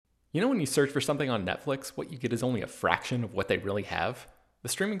You know, when you search for something on Netflix, what you get is only a fraction of what they really have? The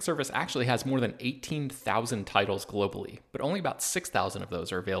streaming service actually has more than 18,000 titles globally, but only about 6,000 of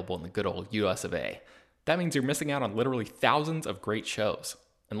those are available in the good old US of A. That means you're missing out on literally thousands of great shows.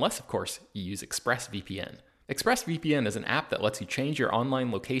 Unless, of course, you use ExpressVPN. ExpressVPN is an app that lets you change your online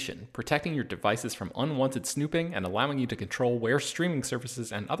location, protecting your devices from unwanted snooping and allowing you to control where streaming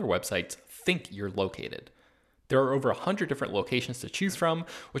services and other websites think you're located. There are over 100 different locations to choose from,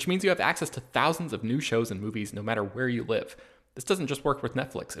 which means you have access to thousands of new shows and movies no matter where you live. This doesn't just work with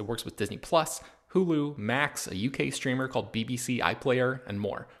Netflix, it works with Disney Plus, Hulu, Max, a UK streamer called BBC iPlayer, and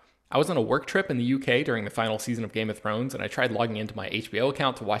more. I was on a work trip in the UK during the final season of Game of Thrones, and I tried logging into my HBO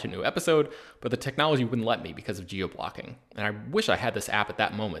account to watch a new episode, but the technology wouldn't let me because of geo-blocking. And I wish I had this app at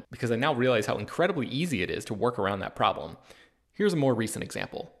that moment, because I now realize how incredibly easy it is to work around that problem. Here's a more recent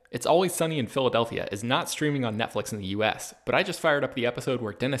example. It's Always Sunny in Philadelphia is not streaming on Netflix in the US, but I just fired up the episode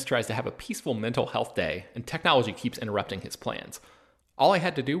where Dennis tries to have a peaceful mental health day, and technology keeps interrupting his plans. All I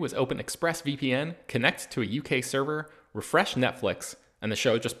had to do was open ExpressVPN, connect to a UK server, refresh Netflix, and the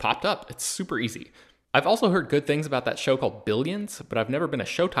show just popped up. It's super easy. I've also heard good things about that show called Billions, but I've never been a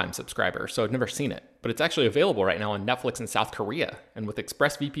Showtime subscriber, so I've never seen it. But it's actually available right now on Netflix in South Korea, and with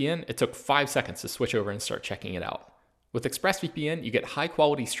ExpressVPN, it took 5 seconds to switch over and start checking it out. With ExpressVPN, you get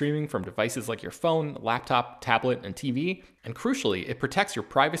high-quality streaming from devices like your phone, laptop, tablet, and TV, and crucially, it protects your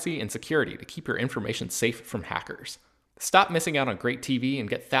privacy and security to keep your information safe from hackers. Stop missing out on great TV and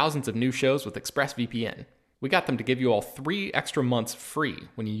get thousands of new shows with ExpressVPN. We got them to give you all 3 extra months free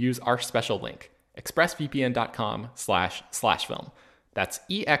when you use our special link, expressvpn.com/slashfilm. That's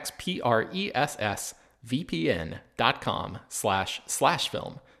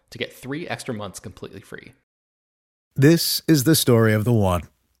expressvpn.com/slashfilm to get 3 extra months completely free. This is the story of the one.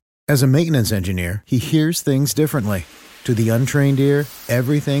 As a maintenance engineer, he hears things differently. To the untrained ear,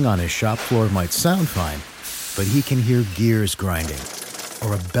 everything on his shop floor might sound fine, but he can hear gears grinding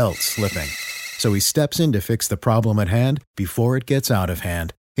or a belt slipping. So he steps in to fix the problem at hand before it gets out of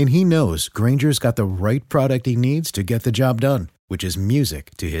hand. And he knows Grainger's got the right product he needs to get the job done, which is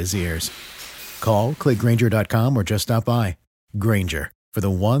music to his ears. Call, click Grainger.com, or just stop by. Grainger, for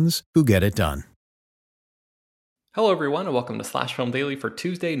the ones who get it done. Hello everyone, and welcome to Slash Film Daily for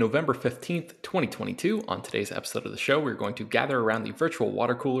Tuesday, November 15th, 2022. On today's episode of the show, we're going to gather around the virtual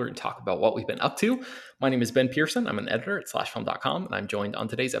water cooler and talk about what we've been up to. My name is Ben Pearson. I'm an editor at slashfilm.com, and I'm joined on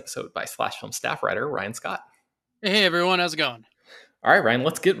today's episode by Slash Film staff writer Ryan Scott. Hey everyone, how's it going? All right, Ryan,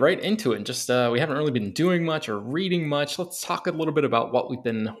 let's get right into it. Just we haven't really been doing much or reading much. Let's talk a little bit about what we've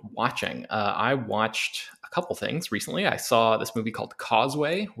been watching. I watched a couple things recently. I saw this movie called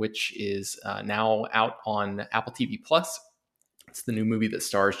Causeway, which is now out on Apple TV Plus. It's the new movie that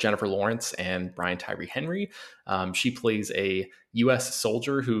stars Jennifer Lawrence and Brian Tyree Henry. She plays a U.S.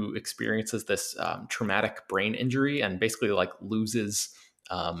 soldier who experiences this traumatic brain injury and basically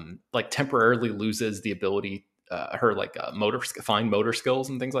temporarily loses the ability her fine motor skills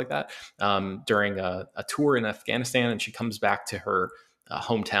and things like that during a tour in Afghanistan, and she comes back to her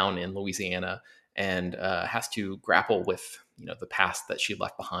hometown in Louisiana and has to grapple with the past that she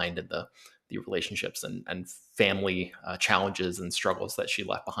left behind and the relationships and family challenges and struggles that she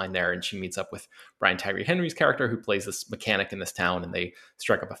left behind there. And she meets up with Brian Tyree Henry's character, who plays this mechanic in this town, and they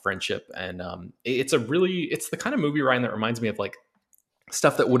strike up a friendship. And it's the kind of movie, Ryan, that reminds me of like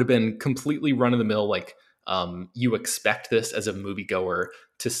stuff that would have been completely run of the mill, like you expect this as a moviegoer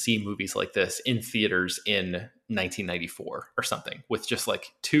to see movies like this in theaters in 1994 or something, with just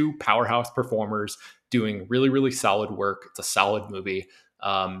like 2 powerhouse performers doing really, really solid work. It's a solid movie.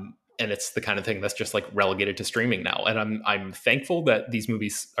 And it's the kind of thing that's just like relegated to streaming now. And I'm thankful that these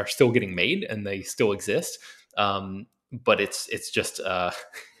movies are still getting made and they still exist. But it's just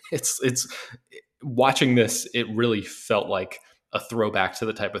it's watching this, it really felt like a throwback to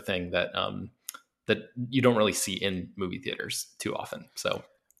the type of thing that you don't really see in movie theaters too often. So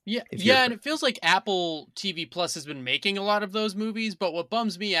yeah, and it feels like Apple TV Plus has been making a lot of those movies, but what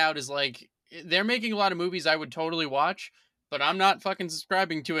bums me out is like they're making a lot of movies I would totally watch, but I'm not fucking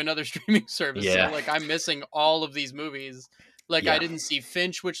subscribing to another streaming service. Yeah. So like I'm missing all of these movies. Like Yeah. I didn't see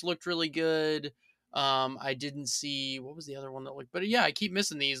Finch, which looked really good. I didn't see, what was the other one that looked, but yeah, I keep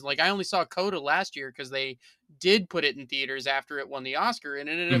missing these. Like I only saw Coda last year because they did put it in theaters after it won the Oscar, and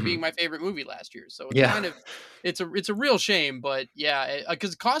it ended up being my favorite movie last year. So it's it's a real shame, but yeah,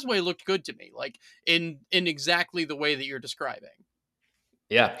 because Causeway looked good to me, like in exactly the way that you're describing.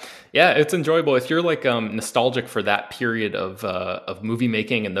 Yeah, yeah, it's enjoyable if you're like nostalgic for that period of movie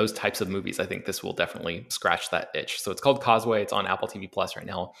making and those types of movies. I think this will definitely scratch that itch. So it's called Causeway. It's on Apple TV Plus right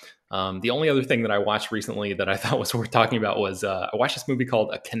now. The only other thing that I watched recently that I thought was worth talking about was I watched this movie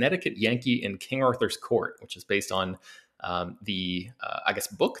called A Connecticut Yankee in King Arthur's Court, which is based on the I guess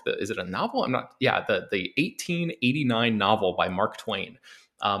book. Is it a novel? I'm not. Yeah, the 1889 novel by Mark Twain.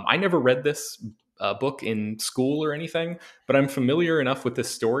 I never read this book in school or anything, but I'm familiar enough with this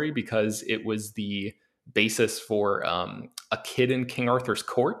story because it was the basis for A Kid in King Arthur's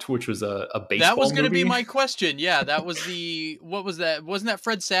Court, which was a That baseball was going to be movie. my question. Yeah, that was what was that? Wasn't that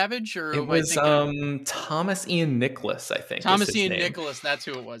Fred Savage, or It am I was thinking of Thomas Ian Nicholas, I think, is Thomas his Ian name. Nicholas? That's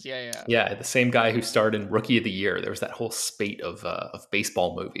who it was. Yeah, yeah. Yeah, the same guy who starred in Rookie of the Year. There was that whole spate of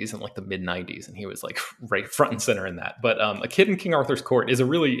baseball movies in like the mid '90s, and he was like right front and center in that. But A Kid in King Arthur's Court is a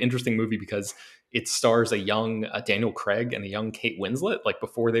really interesting movie because it stars a young Daniel Craig and a young Kate Winslet, like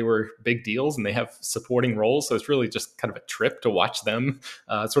before they were big deals, and they have supporting roles. So it's really just kind of a trip to watch them,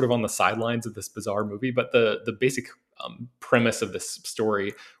 sort of on the sidelines of this bizarre movie. But the basic premise of this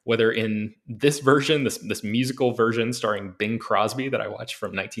story, whether in this version, this musical version starring Bing Crosby that I watched from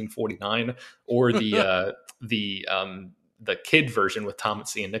 1949, or the kid version with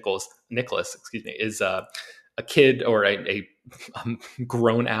Thomas Ian Nicholas, excuse me, is a kid or a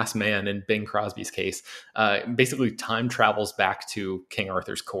grown ass man in Bing Crosby's case, basically time travels back to King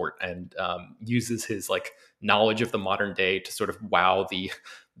Arthur's court and uses his like knowledge of the modern day to sort of wow the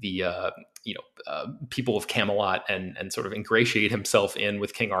people of Camelot and sort of ingratiate himself in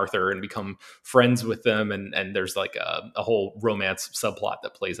with King Arthur and become friends with them. And there's like a whole romance subplot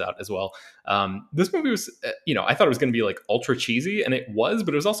that plays out as well. This movie was, I thought it was going to be like ultra cheesy, and it was,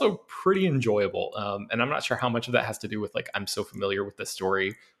 but it was also pretty enjoyable. And I'm not sure how much of that has to do with like, I'm so familiar with the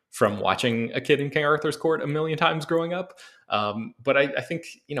story from watching A Kid in King Arthur's Court a million times growing up. But I think,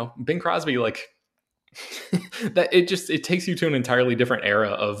 Bing Crosby, like, that it takes you to an entirely different era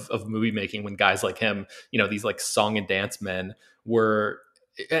of movie making when guys like him, these like song and dance men were,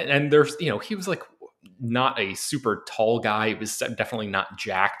 and there's, he was like not a super tall guy. He was definitely not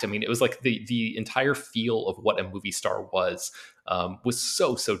jacked. I mean, it was like the entire feel of what a movie star was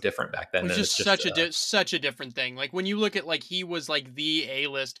so different back then. It was And just it's just such a different thing. Like when you look at like he was like the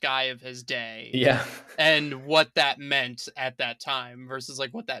A-list guy of his day, yeah. and what that meant at that time versus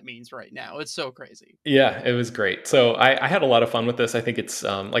like what that means right now. It's so crazy. Yeah, it was great. So I had a lot of fun with this. I think it's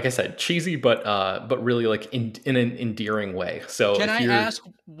like I said, cheesy, but really like in an endearing way. So Can if I you're ask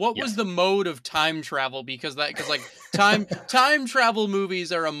what was yes. the mode of time travel? Because like time travel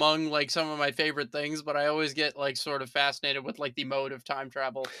movies are among like some of my favorite things, but I always get like sort of fascinated with like the mode of time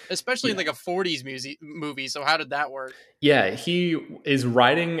travel, especially in Yeah. like a 40s movie. So how did that work? Yeah, he is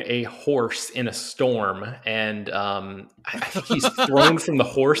riding a horse in a storm, and I think he's thrown from the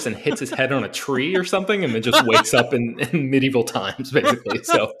horse and hits his head on a tree or something, and then just wakes up in medieval times, basically.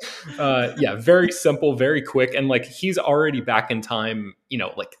 So, yeah, very simple, very quick, and like he's already back in time.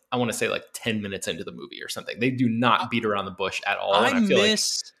 Like I want to say like 10 minutes into the movie or something. They do not beat around the bush at all, I and I feel like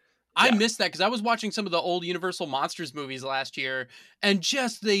miss I yeah, missed that because I was watching some of the old Universal Monsters movies last year, and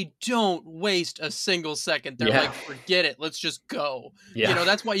just they don't waste a single second. They're yeah, like, forget it, let's just go. yeah.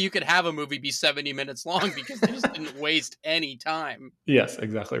 That's why you could have a movie be 70 minutes long because they just didn't waste any time. Yes,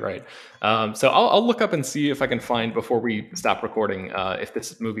 exactly right. So I'll look up and see if I can find before we stop recording if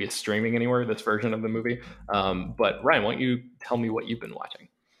this movie is streaming anywhere, this version of the movie. But Ryan, why don't you tell me what you've been watching?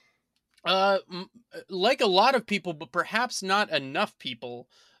 Like a lot of people, but perhaps not enough people.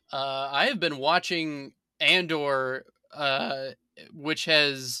 I have been watching Andor, which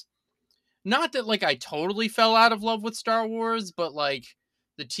has not that like I totally fell out of love with Star Wars, but like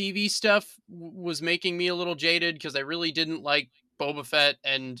the TV stuff was making me a little jaded because I really didn't like Boba Fett,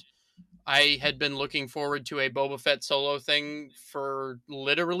 and I had been looking forward to a Boba Fett solo thing for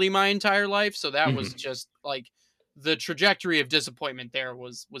literally my entire life. So that was Mhm. just like the trajectory of disappointment there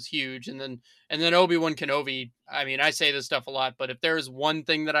was huge. And then Obi-Wan Kenobi. I mean, I say this stuff a lot, but if there's one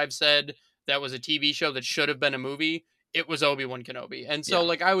thing that I've said that was a TV show that should have been a movie, it was Obi-Wan Kenobi. And so Yeah,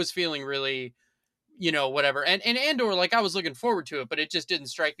 like I was feeling really, whatever. And Andor, like I was looking forward to it, but it just didn't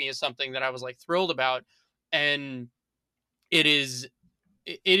strike me as something that I was like thrilled about. And it is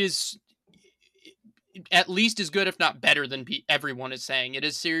at least as good, if not better, than everyone is saying. It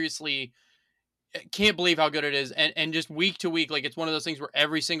is seriously, can't believe how good it is, and just week to week, like it's one of those things where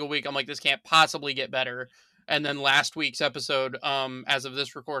every single week I'm like, this can't possibly get better. And then last week's episode, as of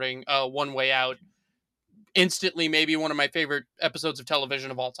this recording, One Way Out, instantly maybe one of my favorite episodes of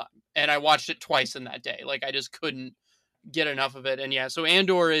television of all time, and I watched it twice in that day. Like I just couldn't get enough of it. And yeah, so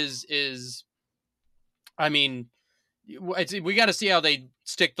Andor is, I mean, we got to see how they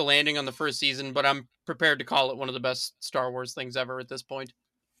stick the landing on the first season, but I'm prepared to call it one of the best Star Wars things ever at this point.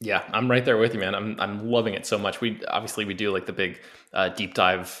 Yeah, I'm right there with you, man. I'm loving it so much. We do like the big deep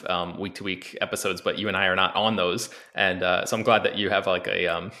dive week to week episodes, but you and I are not on those, and so I'm glad that you have like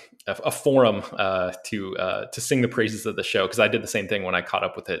a forum to sing the praises of the show, because I did the same thing when I caught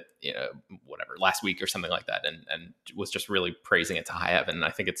up with it, whatever, last week or something like that, and was just really praising it to high heaven. And I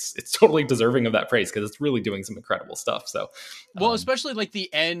think it's totally deserving of that praise, because it's really doing some incredible stuff. So, well, especially like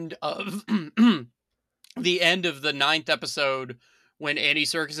the end of the end of the 9th episode, when Andy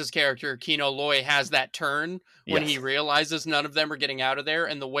Serkis's character, Kino Loy, has that turn when he realizes none of them are getting out of there,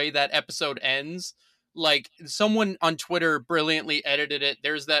 and the way that episode ends, like someone on Twitter brilliantly edited it.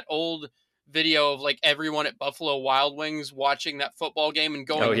 There's that old video of like everyone at Buffalo Wild Wings watching that football game and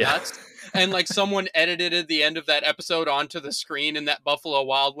going nuts. And like someone edited the end of that episode onto the screen in that Buffalo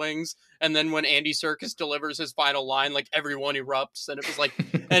Wild Wings. And then when Andy Serkis delivers his final line, like everyone erupts, and it was like,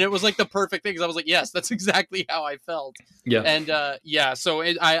 and it was like the perfect thing. Cause I was like, yes, that's exactly how I felt. Yeah. And so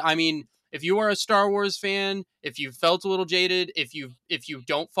I mean, if you are a Star Wars fan, if you felt a little jaded, if you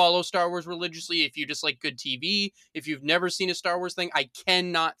don't follow Star Wars religiously, if you just like good TV, if you've never seen a Star Wars thing, I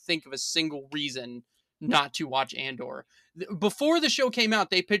cannot think of a single reason not to watch Andor. Before the show came out,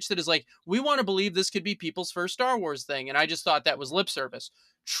 they pitched it as like, we want to believe this could be people's first Star Wars thing. And I just thought that was lip service.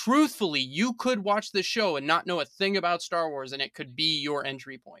 Truthfully, you could watch this show and not know a thing about Star Wars, and it could be your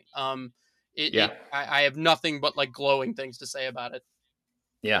entry point. I have nothing but like glowing things to say about it.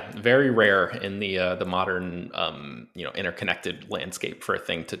 Yeah, very rare in the modern interconnected landscape for a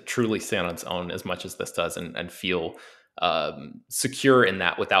thing to truly stand on its own as much as this does, and feel secure in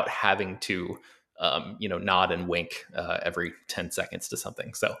that without having to nod and wink every 10 seconds to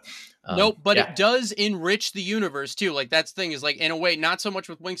something. So nope, but it does enrich the universe too. Like that's the thing, is like, in a way, not so much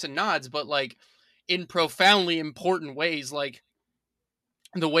with winks and nods, but like in profoundly important ways, like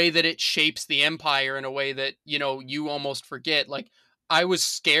the way that it shapes the Empire in a way that, you almost forget. Like, I was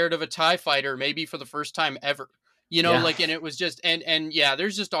scared of a TIE fighter maybe for the first time ever, like, and it was just, and yeah,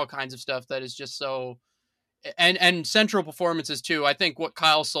 there's just all kinds of stuff that is just so, and central performances too. I think what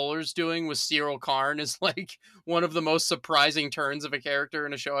Kyle Solar's doing with Cyril Karn is like one of the most surprising turns of a character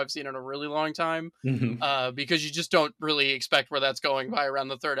in a show I've seen in a really long time. Because you just don't really expect where that's going by around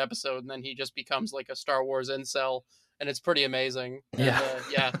the 3rd episode. And then he just becomes like a Star Wars incel, and it's pretty amazing.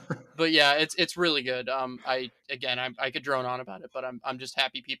 But yeah, it's really good. I could drone on about it, but I'm just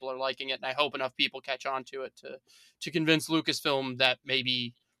happy people are liking it. And I hope enough people catch on to it to convince Lucasfilm that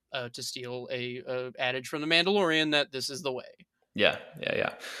maybe, to steal a adage from The Mandalorian, that this is the way. Yeah.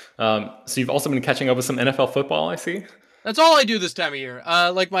 So you've also been catching up with some NFL football, I see. That's all I do this time of year.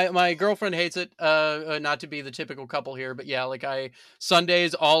 Like my girlfriend hates it, not to be the typical couple here, but yeah, like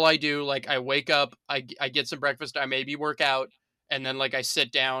Sundays, all I do, like I wake up, I get some breakfast, I maybe work out, and then like I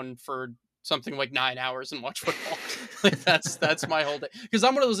sit down for something like 9 hours and watch football. Like that's my whole day. Because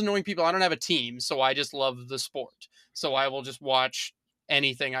I'm one of those annoying people. I don't have a team, so I just love the sport. So I will just watch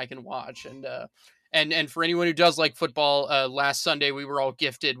anything I can watch. And for anyone who does like football, last Sunday we were all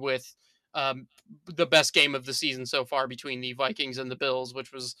gifted with the best game of the season so far between the Vikings and the Bills,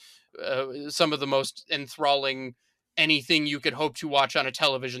 which was some of the most enthralling anything you could hope to watch on a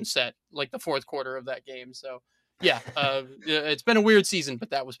television set, like the 4th quarter of that game. So yeah, it's been a weird season,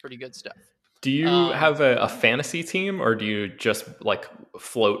 but that was pretty good stuff. Do you have a fantasy team, or do you just like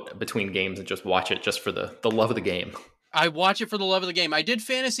float between games and just watch it just for the love of the game? I watch it for the love of the game. I did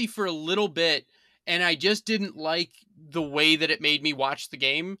fantasy for a little bit, and I just didn't like the way that it made me watch the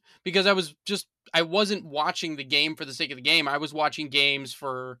game, because I wasn't watching the game for the sake of the game. I was watching games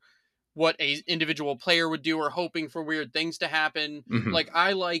for what a individual player would do, or hoping for weird things to happen. Mm-hmm. Like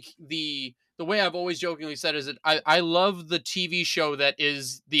I like the way I've always jokingly said is that I love the TV show that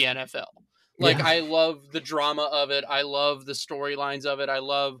is the NFL. Like, I love the drama of it. I love the storylines of it.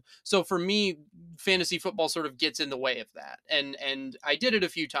 So for me, fantasy football sort of gets in the way of that. And I did it a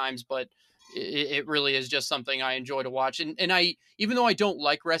few times, but it really is just something I enjoy to watch. And even though I don't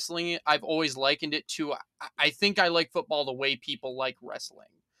like wrestling, I've always likened it to, I think I like football the way people like wrestling.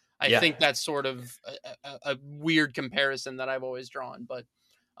 I think that's sort of a weird comparison that I've always drawn. But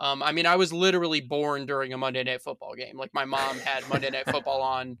I mean, I was literally born during a Monday Night Football game. Like, my mom had Monday Night Football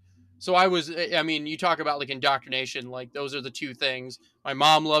on. So you talk about like indoctrination, like those are the two things. My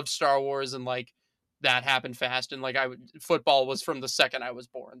mom loved Star Wars, and like that happened fast. And like football was from the second I was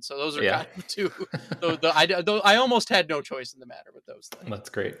born. So those are kind of two. I almost had no choice in the matter with those things.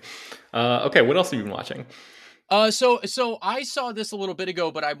 That's great. Okay. What else have you been watching? So I saw this a little bit ago,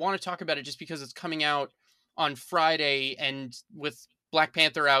 but I want to talk about it just because it's coming out on Friday, and with Black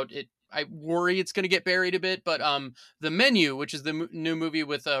Panther out, I worry it's going to get buried a bit. But The Menu, which is the new movie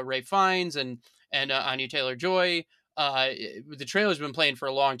with Ray Fiennes and Anya Taylor-Joy. The trailer's been playing for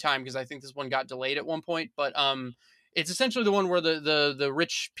a long time because I think this one got delayed at one point. But it's essentially the one where the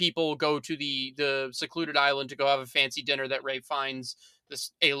rich people go to the secluded island to go have a fancy dinner that Ray Fiennes,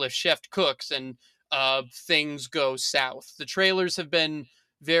 this A-list chef, cooks, and things go south. The trailers have been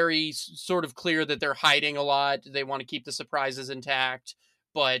very sort of clear that they're hiding a lot. They want to keep the surprises intact.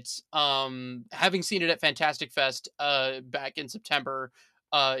 But having seen it at Fantastic Fest back in September,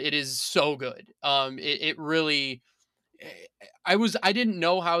 it is so good. It really, I didn't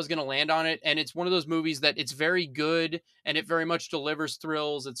know how I was going to land on it. And it's one of those movies that it's very good and it very much delivers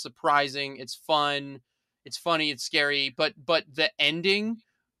thrills. It's surprising. It's fun. It's funny. It's scary. But the ending,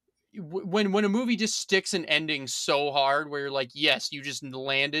 when a movie just sticks an ending so hard where you're like, yes, you just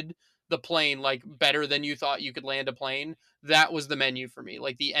landed the plane like better than you thought you could land a plane. That was The Menu for me.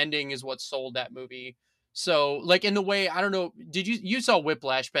 Like the ending is what sold that movie. So like in the way, I don't know, you saw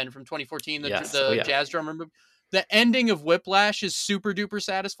Whiplash, Ben, from 2014, Yes. the jazz drummer movie? The ending of Whiplash is super duper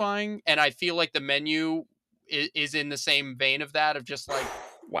satisfying. And I feel like The Menu is in the same vein of that, of just like,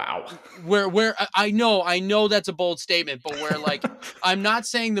 Wow. where I know that's a bold statement, but where like, I'm not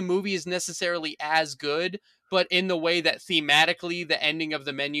saying the movie is necessarily as good, but in the way that thematically the ending of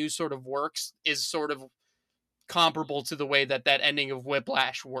The Menu sort of works is sort of comparable to the way that ending of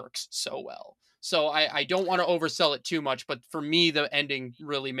Whiplash works so well. So I don't want to oversell it too much, but for me, the ending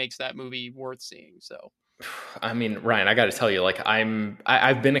really makes that movie worth seeing. So. I mean, Ryan, I got to tell you, like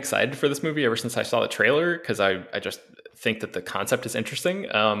I've been excited for this movie ever since I saw the trailer because I just think that the concept is interesting.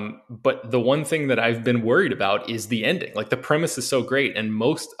 But the one thing that I've been worried about is the ending. Like the premise is so great, and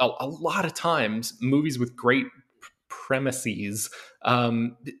a lot of times movies with great premises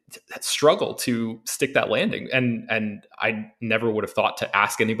struggle to stick that landing. And I never would have thought to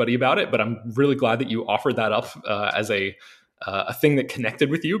ask anybody about it, but I'm really glad that you offered that up as a thing that connected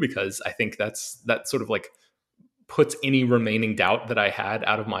with you, because I think that sort of like puts any remaining doubt that I had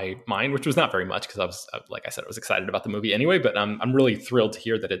out of my mind, which was not very much because I was, like I said, I was excited about the movie anyway. But I'm really thrilled to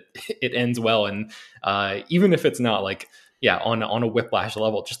hear that it ends well, and even if it's not like on a Whiplash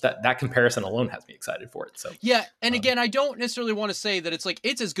level, just that comparison alone has me excited for it. So yeah, and again, I don't necessarily want to say that it's like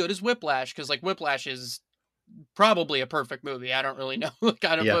it's as good as Whiplash, because like Whiplash is probably a perfect movie. I don't really know. But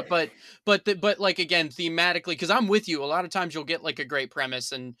like again, thematically, because I'm with you. A lot of times you'll get like a great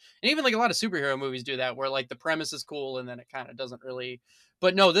premise, and even like a lot of superhero movies do that, where like the premise is cool and then it kind of doesn't really.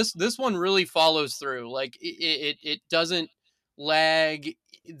 But no, this one really follows through. Like it doesn't lag.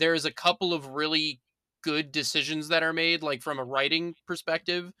 There's a couple of really good decisions that are made, like from a writing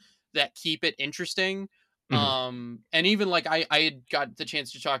perspective, that keep it interesting. And even like I had got the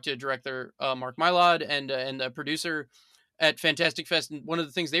chance to talk to director Mark Mylod and the producer at Fantastic Fest, and one of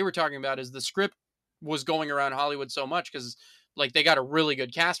the things they were talking about is the script was going around Hollywood so much because like they got a really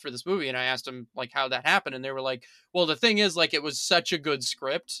good cast for this movie, and I asked them like how that happened, and they were like, well, the thing is like it was such a good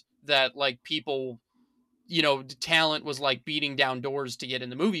script that like people, talent was like beating down doors to get in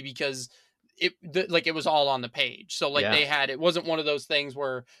the movie because it was all on the page. So like it wasn't one of those things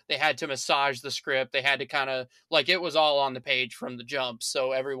where they had to massage the script. They had to kind of like, it was all on the page from the jump.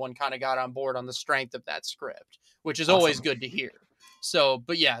 So everyone kind of got on board on the strength of that script, which is always good to hear. So,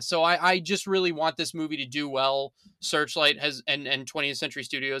 but yeah, so I just really want this movie to do well. Searchlight has, and 20th Century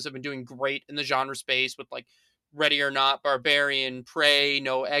Studios have been doing great in the genre space with like Ready or Not, Barbarian, Prey,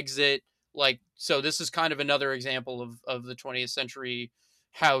 No Exit. Like, so this is kind of another example of the 20th Century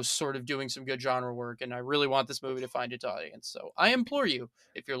house sort of doing some good genre work, and I really want this movie to find its audience. So I implore you,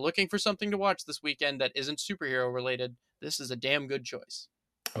 if you're looking for something to watch this weekend that isn't superhero related, this is a damn good choice.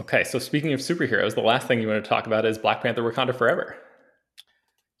 Okay, so speaking of superheroes, the last thing you want to talk about is Black Panther: Wakanda Forever.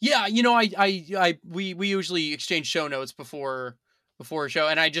 Yeah, we usually exchange show notes before a show,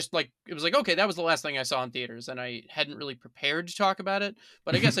 and I just like, it was like, okay, that was the last thing I saw in theaters, and I hadn't really prepared to talk about it,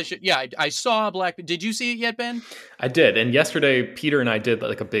 but I guess I should. Yeah, I saw did you see it yet, Ben? I did, and yesterday Peter and I did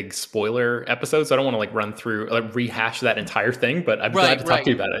like a big spoiler episode, so I don't want to like run through, like rehash that entire thing, but I'm glad to talk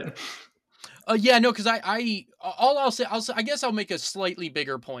to you about it. Yeah, no, because I guess I'll make a slightly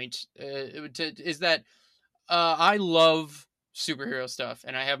bigger point, is that I love superhero stuff,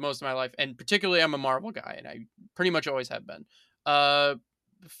 and I have most of my life, and particularly I'm a Marvel guy, and I pretty much always have been.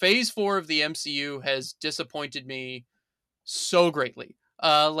 Phase 4 of the MCU has disappointed me so greatly.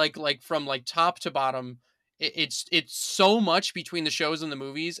 Like from like top to bottom, it's so much between the shows and the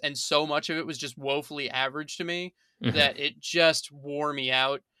movies, and so much of it was just woefully average to me that it just wore me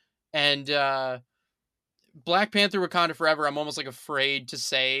out. And Black Panther: Wakanda Forever, I'm almost like afraid to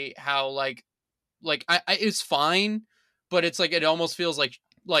say how like I it's fine, but it's like it almost feels like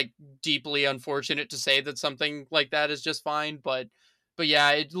like deeply unfortunate to say that something like that is just fine, but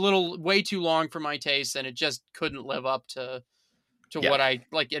yeah, it's way too long for my taste, and it just couldn't live up to Yeah. what I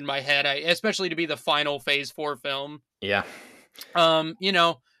like in my head. Especially to be the final Phase 4 film. Yeah. You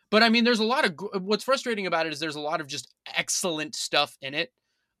know, but I mean, there's a lot of what's frustrating about it is there's a lot of just excellent stuff in it.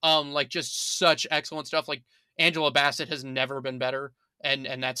 Like just such excellent stuff. Like Angela Bassett has never been better, and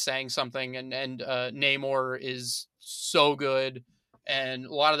that's saying something. And Namor is so good, and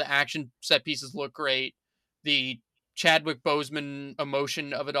a lot of the action set pieces look great. The Chadwick Boseman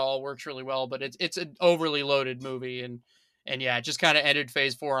emotion of it all works really well, but it's an overly loaded movie, and yeah, it just kind of ended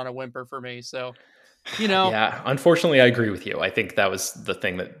Phase 4 on a whimper for me. So, you know, Yeah, unfortunately, I agree with you. I think that was the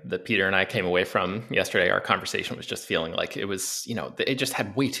thing that Peter and I came away from yesterday. Our conversation was just feeling like it was, it just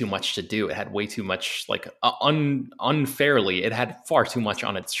had way too much to do. It had way too much, like unfairly, it had far too much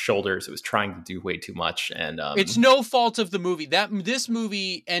on its shoulders. It was trying to do way too much, and it's no fault of the movie that this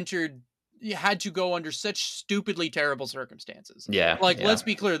movie had to go under such stupidly terrible circumstances. Yeah, let's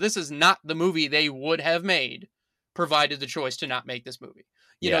be clear, this is not the movie they would have made provided the choice to not make this movie.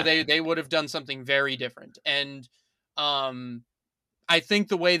 You know, they would have done something very different. And I think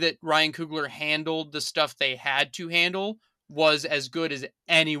the way that Ryan Coogler handled the stuff they had to handle was as good as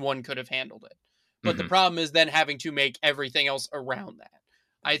anyone could have handled it. But the problem is then having to make everything else around that.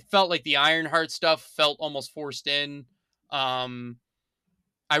 I felt like the Ironheart stuff felt almost forced in.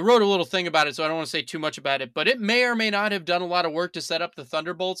 I wrote a little thing about it, so I don't want to say too much about it, but it may or may not have done a lot of work to set up the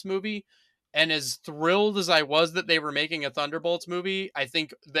Thunderbolts movie. And as thrilled as I was that they were making a Thunderbolts movie, I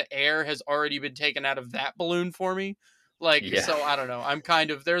think the air has already been taken out of that balloon for me. So I don't know. I'm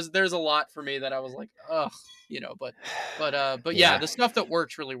kind of, there's a lot for me that I was like, ugh, but yeah, the stuff that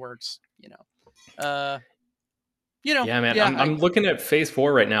works really works, Yeah, man. I'm looking at Phase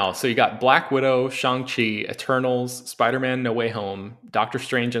 4 right now. So you got Black Widow, Shang-Chi, Eternals, Spider-Man No Way Home, Doctor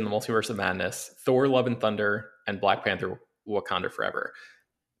Strange and the Multiverse of Madness, Thor Love and Thunder, and Black Panther Wakanda Forever.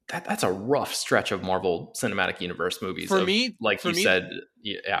 That's a rough stretch of Marvel Cinematic Universe movies. For me, said,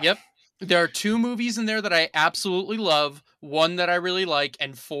 yeah. Yep. There are 2 movies in there that I absolutely love, 1 that I really like,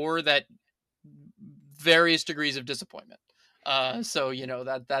 and 4 that various degrees of disappointment. So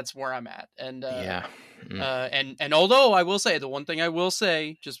that's where I'm at. And and although I will say, the one thing I will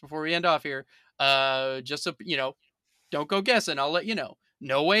say just before we end off here, just so don't go guessing, I'll let you know.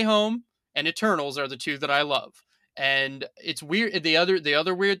 No Way Home and Eternals are the 2 that I love. And it's weird. The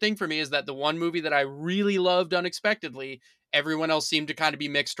other weird thing for me is that the one movie that I really loved unexpectedly, everyone else seemed to kind of be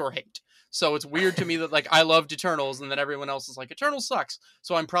mixed or hate. So it's weird to me that like I loved Eternals and then everyone else is like, Eternals sucks.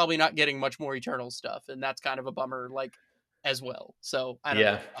 So I'm probably not getting much more Eternals stuff. And that's kind of a bummer, like, as well. So I don't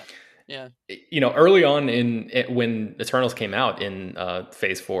know. Yeah. Early on when Eternals came out in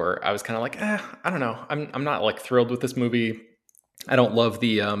Phase 4, I was kind of like, I don't know. I'm not like thrilled with this movie. I don't love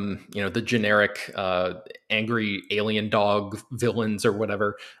the the generic angry alien dog villains or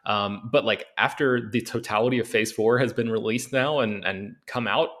whatever. But like after the totality of Phase 4 has been released now and come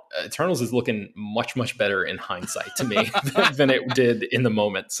out, Eternals is looking much, much better in hindsight to me than it did in the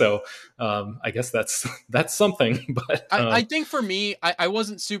moment. So I guess that's something. But I think for me, I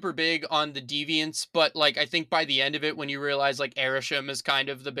wasn't super big on the deviants, but like I think by the end of it, when you realize like Arishem is kind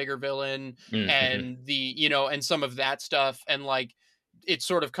of the bigger villain and the and some of that stuff, and like it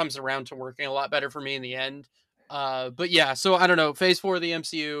sort of comes around to working a lot better for me in the end. But yeah, so I don't know. Phase 4 of the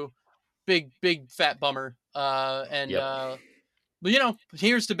MCU, big fat bummer. But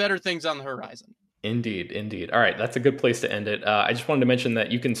here's to better things on the horizon. Indeed. All right, that's a good place to end it. I just wanted to mention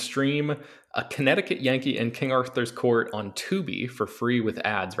that you can stream A Connecticut Yankee and King Arthur's Court on Tubi for free with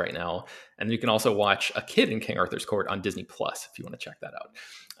ads right now. And you can also watch A Kid in King Arthur's Court on Disney Plus if you want to check that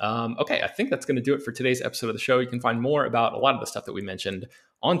out. Okay, I think that's going to do it for today's episode of the show. You can find more about a lot of the stuff that we mentioned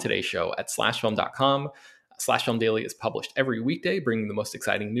on today's show at slashfilm.com. Slash Film Daily is published every weekday, bringing the most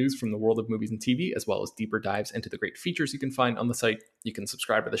exciting news from the world of movies and TV, as well as deeper dives into the great features you can find on the site. You can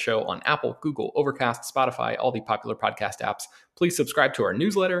subscribe to the show on Apple, Google, Overcast, Spotify, all the popular podcast apps. Please subscribe to our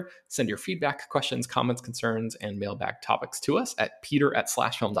newsletter, send your feedback, questions, comments, concerns, and mailbag topics to us at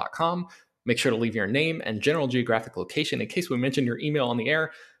peter@slashfilm.com. Make sure to leave your name and general geographic location in case we mention your email on the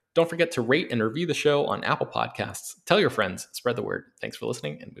air. Don't forget to rate and review the show on Apple Podcasts. Tell your friends, spread the word. Thanks for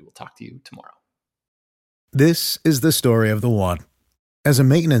listening, and we will talk to you tomorrow. This is the story of the one. As a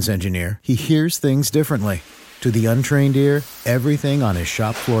maintenance engineer, he hears things differently. To the untrained ear, everything on his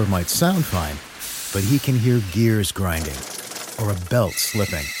shop floor might sound fine, but he can hear gears grinding or a belt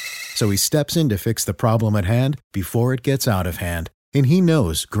slipping. So he steps in to fix the problem at hand before it gets out of hand. And he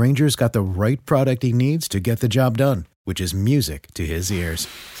knows Grainger's got the right product he needs to get the job done, which is music to his ears.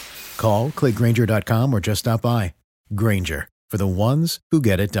 Call, click Grainger.com, or just stop by. Grainger, for the ones who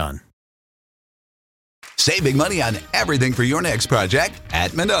get it done. Save big money on everything for your next project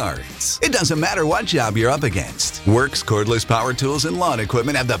at Menards. It doesn't matter what job you're up against. Works, cordless power tools, and lawn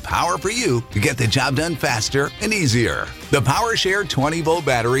equipment have the power for you to get the job done faster and easier. The PowerShare 20-volt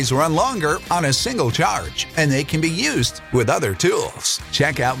batteries run longer on a single charge, and they can be used with other tools.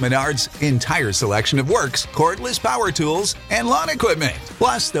 Check out Menards' entire selection of Works, cordless power tools, and lawn equipment.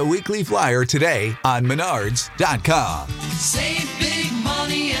 Plus the weekly flyer today on Menards.com. Save